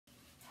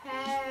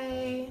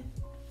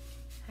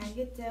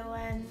you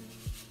doing?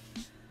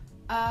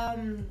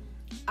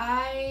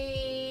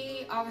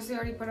 I obviously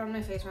already put on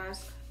my face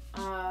mask.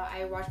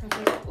 I washed my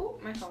face. Oh,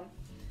 my phone.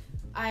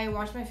 I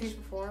washed my face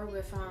before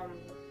with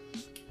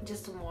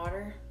just some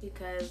water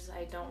because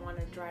I don't want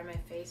to dry my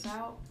face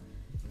out.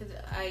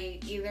 I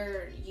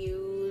either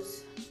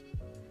use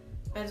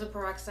benzoyl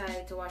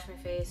peroxide to wash my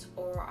face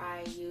or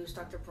I use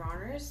Dr.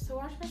 Bronner's to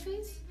wash my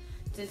face.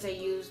 Since I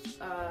used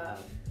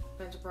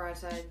benzoyl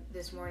peroxide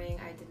this morning,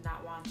 I did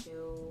not want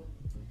to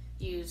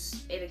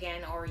use it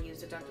again or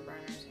use the Dr.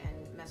 Bronner's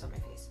and mess up my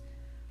face.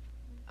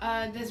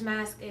 This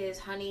mask is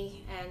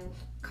honey and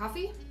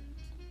coffee.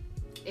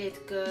 It's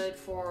good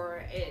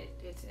for it.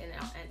 It's an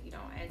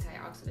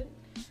antioxidant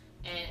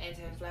and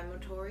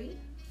anti-inflammatory,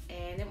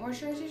 and it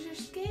moisturizes your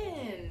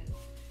skin.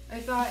 I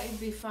thought it'd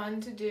be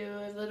fun to do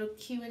a little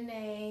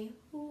Q&A.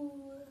 Ooh.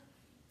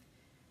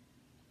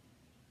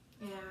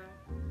 Yeah.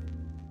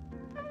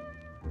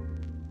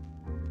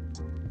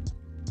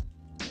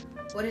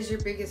 What is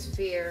your biggest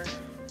fear?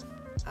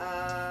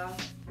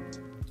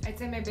 I'd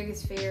say my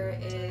biggest fear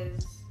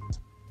is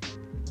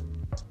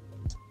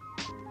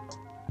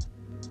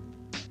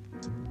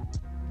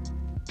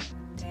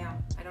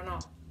I don't know.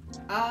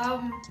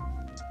 I'm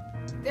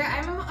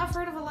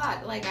afraid of a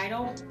lot. Like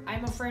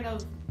I'm afraid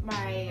of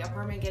my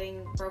apartment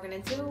getting broken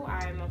into.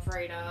 I'm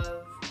afraid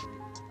of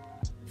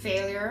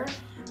failure.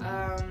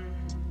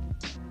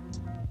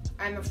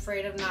 I'm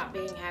afraid of not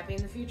being happy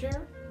in the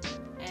future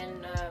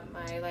and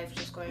my life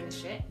just going to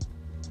shit.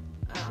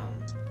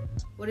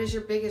 What is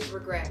your biggest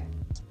regret?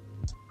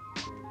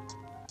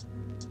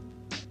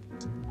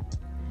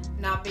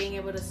 Not being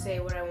able to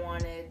say what I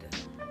wanted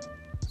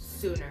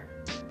sooner.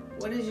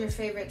 What is your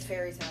favorite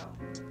fairy tale?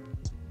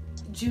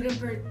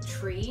 Juniper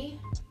Tree.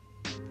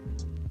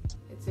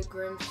 It's a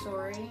Grimm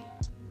story.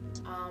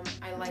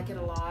 I like it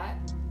a lot.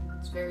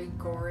 It's very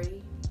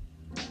gory,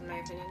 in my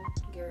opinion.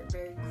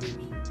 Very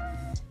creepy.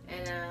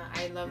 And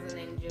I love the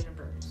name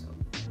Juniper. So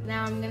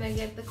now I'm gonna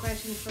get the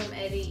question from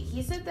Eddie.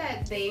 He said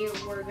that they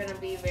were gonna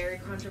be very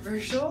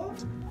controversial.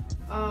 So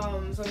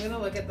I'm gonna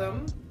look at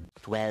them.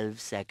 12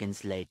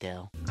 seconds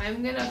later.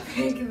 I'm gonna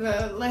pick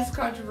the less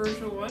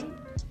controversial one.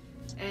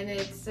 And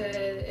it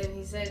said, and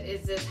he said,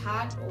 "Is this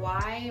hot?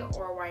 Why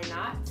or why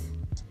not?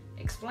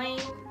 Explain."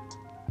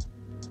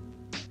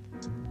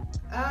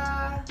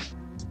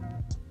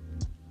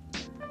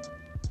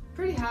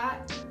 Pretty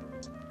hot.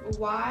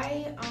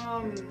 Why?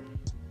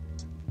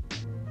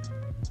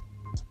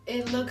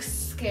 It looks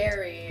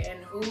scary,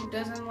 and who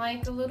doesn't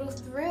like a little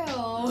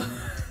thrill?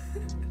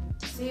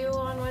 See you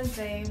on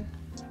Wednesday.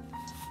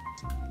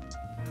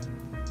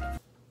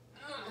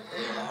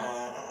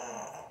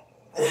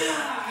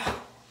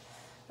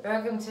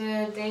 Welcome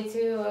to day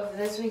 2 of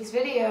this week's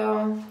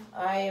video.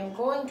 I am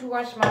going to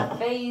wash my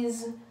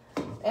face.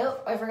 Oh,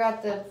 I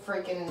forgot the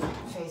freaking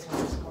face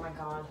mask. Oh my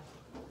god.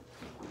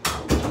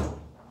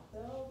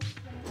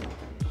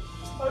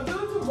 I'll do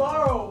it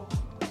tomorrow.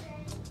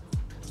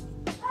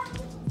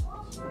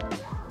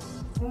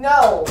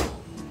 No.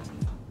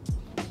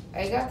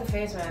 I got the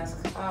face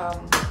mask.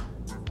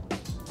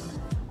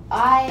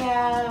 I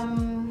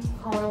am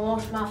going to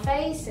wash my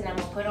face and I'm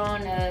going to put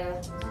on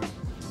a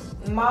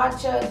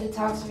Matcha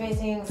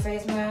Detoxifying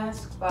Face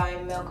Mask by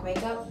Milk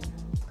Makeup.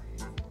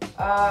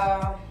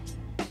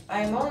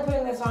 I'm only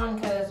putting this on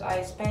because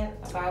I spent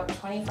about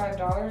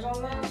 $25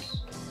 on this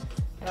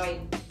and I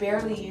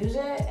barely use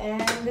it,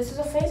 and this is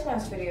a face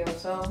mask video,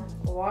 so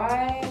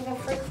why the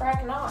frick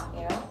frack not,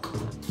 you know?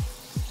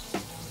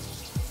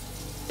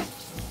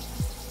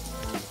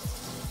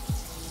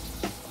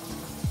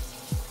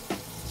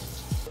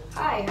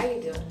 Hi, how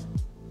you doing?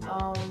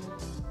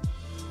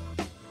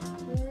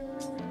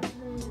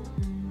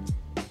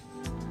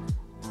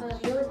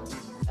 How's your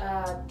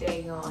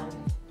day going?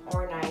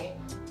 Or night?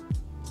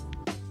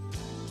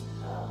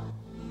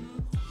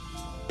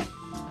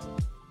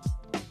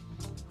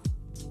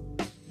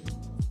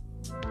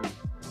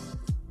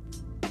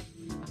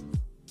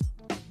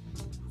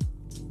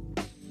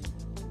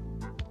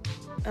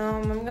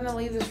 I'm gonna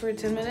leave this for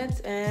 10 minutes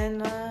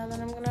and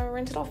then I'm gonna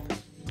rinse it off.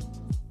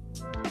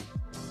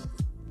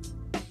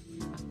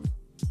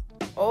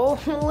 Oh,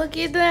 look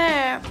at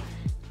that.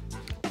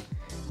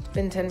 It's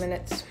been 10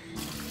 minutes.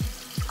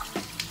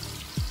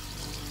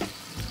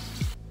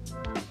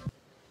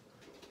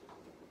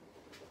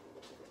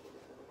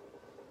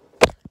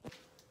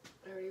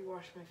 I already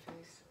washed my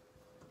face.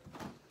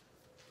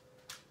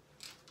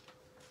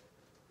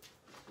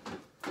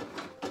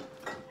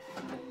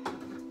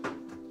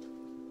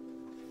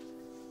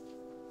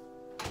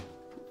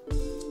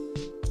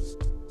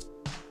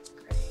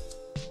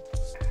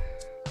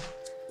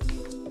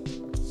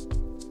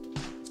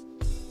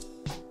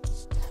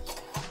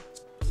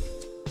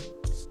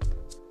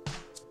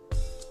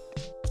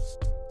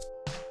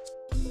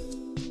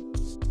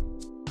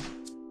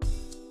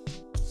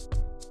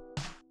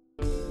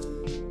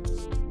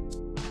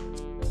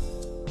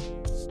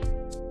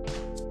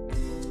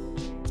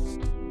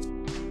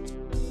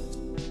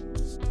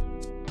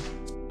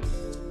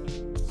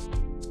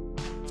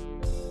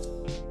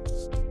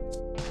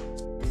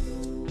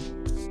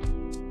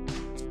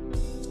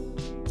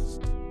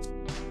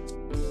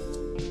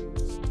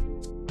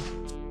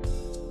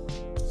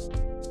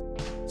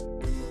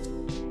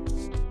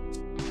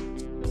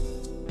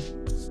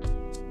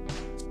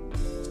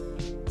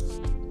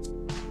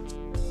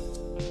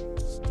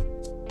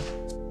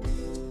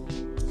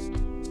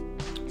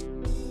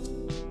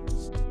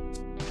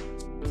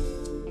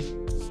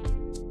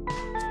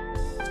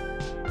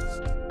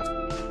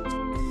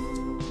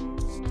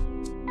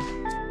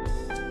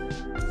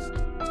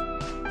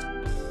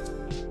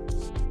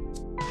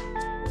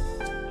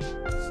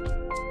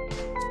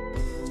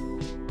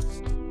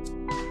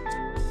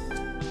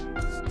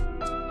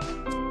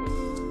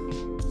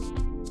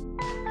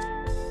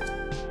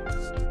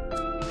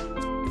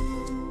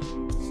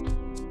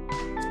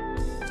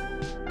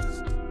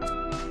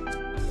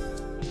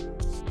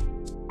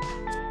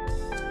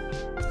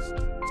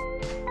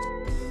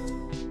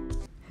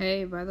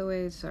 Hey, by the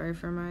way, sorry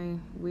for my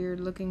weird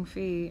looking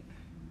feet.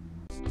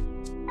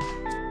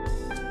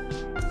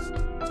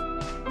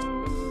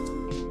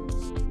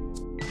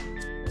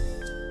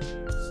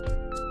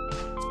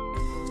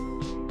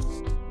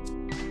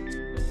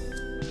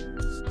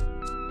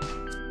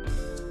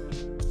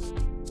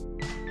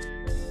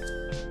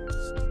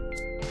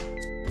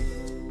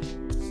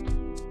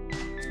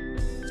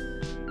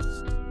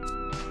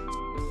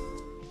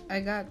 I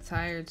got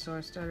tired, so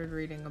I started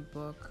reading a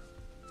book.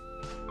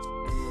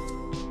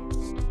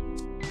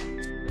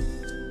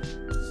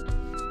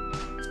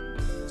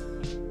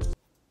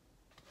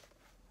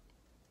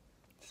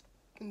 It's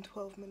been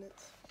 12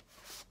 minutes.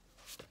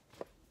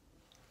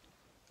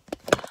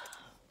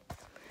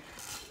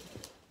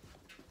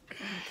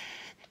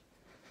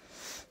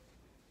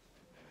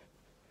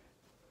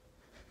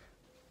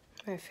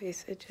 My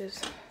face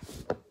itches.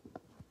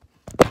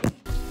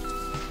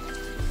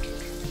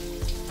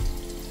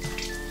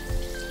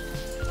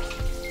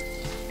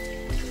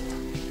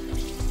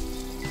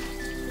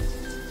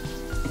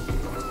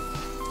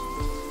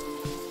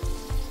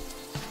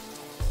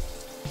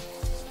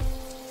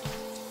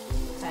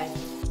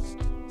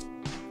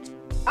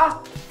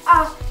 Ah!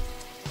 Ah!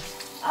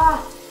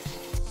 Ah!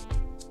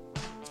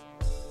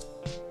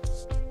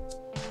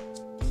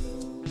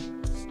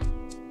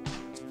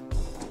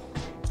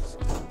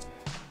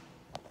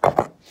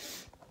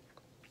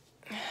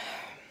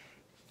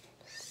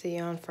 See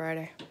you on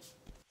Friday.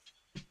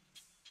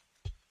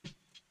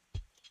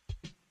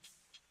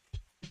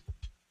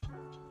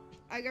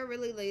 I got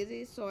really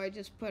lazy, so I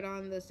just put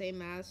on the same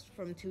mask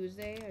from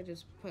Tuesday. I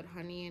just put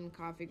honey and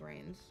coffee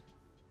grains.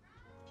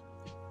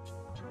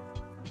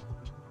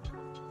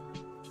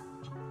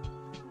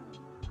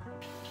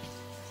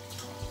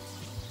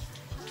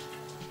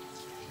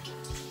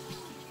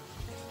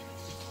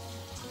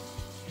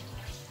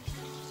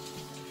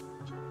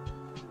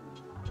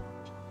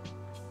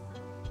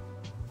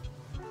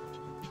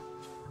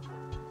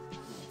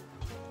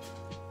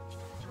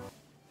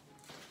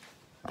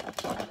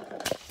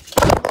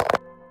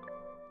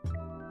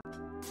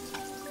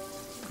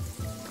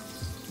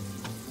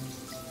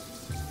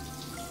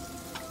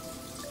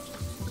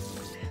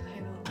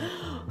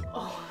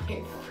 Oh,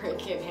 I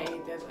freaking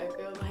hate this. I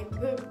feel like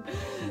the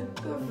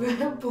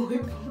fat boy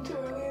from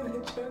Charlie and the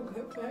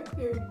Chocolate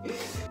Factory.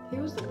 He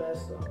was the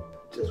best though,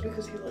 just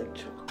because he liked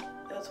chocolate.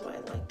 That's why I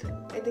liked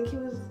him. I think he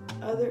was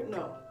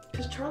no,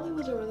 because Charlie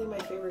wasn't really my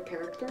favorite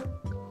character.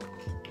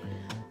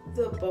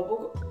 The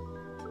bubble,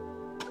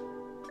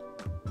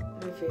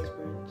 my face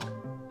burns.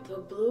 The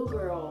blue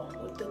girl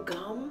with the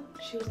gum,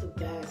 she was the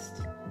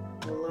best.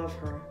 I love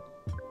her.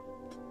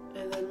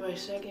 And then my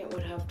second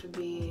would have to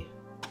be,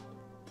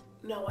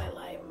 no, I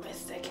lied. My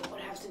second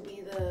would have to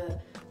be the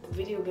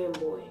video game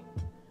boy.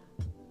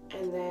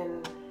 And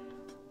then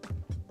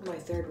my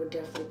third would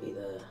definitely be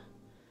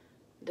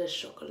the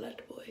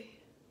chocolate boy.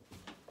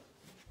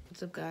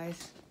 What's up,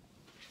 guys?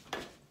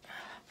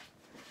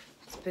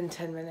 It's been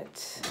 10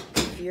 minutes.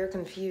 If you're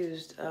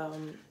confused,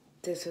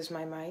 this is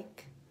my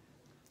mic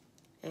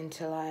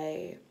until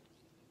I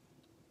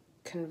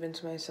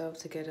convince myself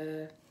to get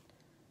an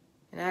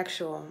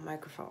actual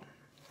microphone.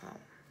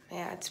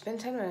 Yeah, it's been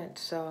 10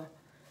 minutes, so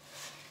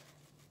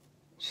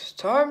it's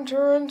time to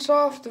rinse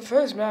off the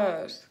face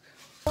mask.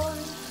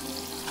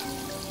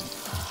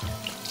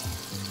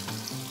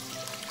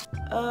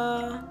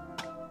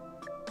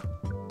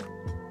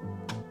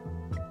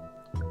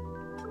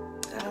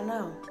 I don't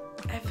know.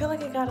 I feel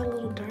like it got a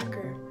little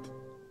darker.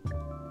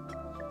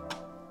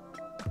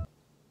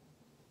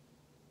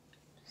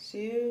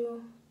 See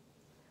you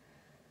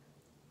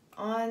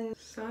on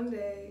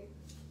Sunday.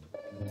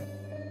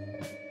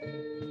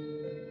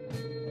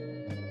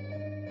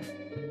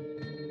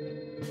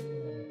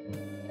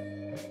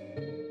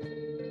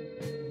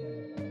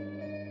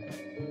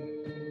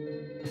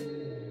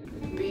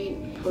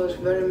 Beat plus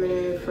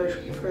vitamin A fresh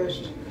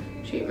pressed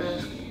sheet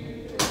mask.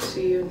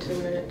 See you in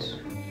 10 minutes.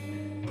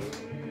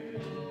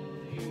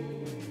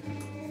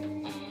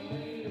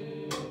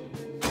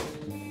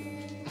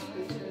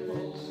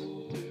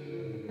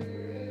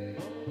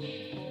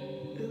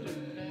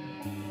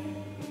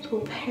 So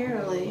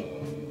apparently,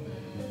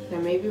 and I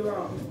may be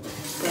wrong,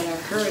 but I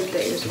heard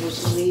that you're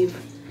supposed to leave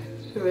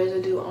the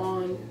residue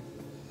on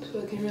so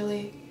it can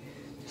really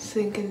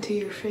sink into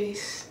your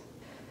face.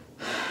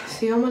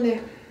 See you on Monday.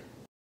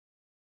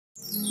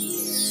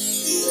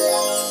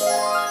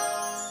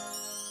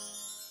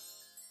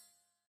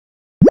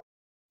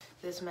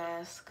 This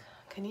mask,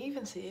 can you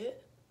even see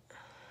it?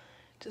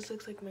 Just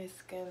looks like my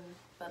skin,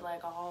 but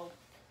like all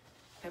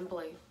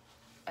pimply.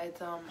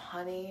 It's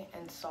honey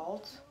and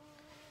salt.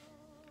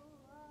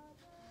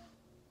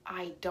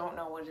 I don't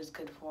know what it's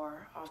good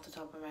for off the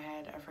top of my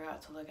head. I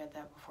forgot to look at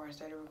that before I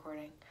started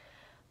recording.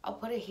 I'll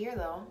put it here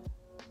though.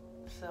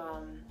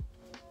 So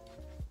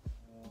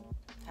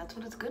that's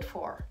what it's good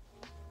for.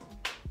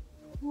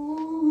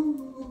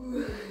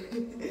 Ooh.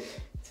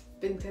 It's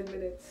been 10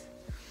 minutes.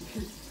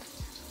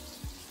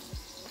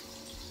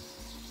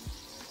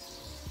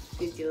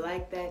 Did you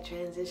like that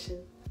transition?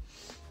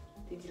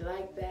 Did you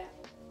like that?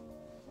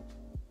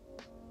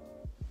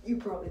 You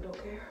probably don't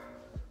care.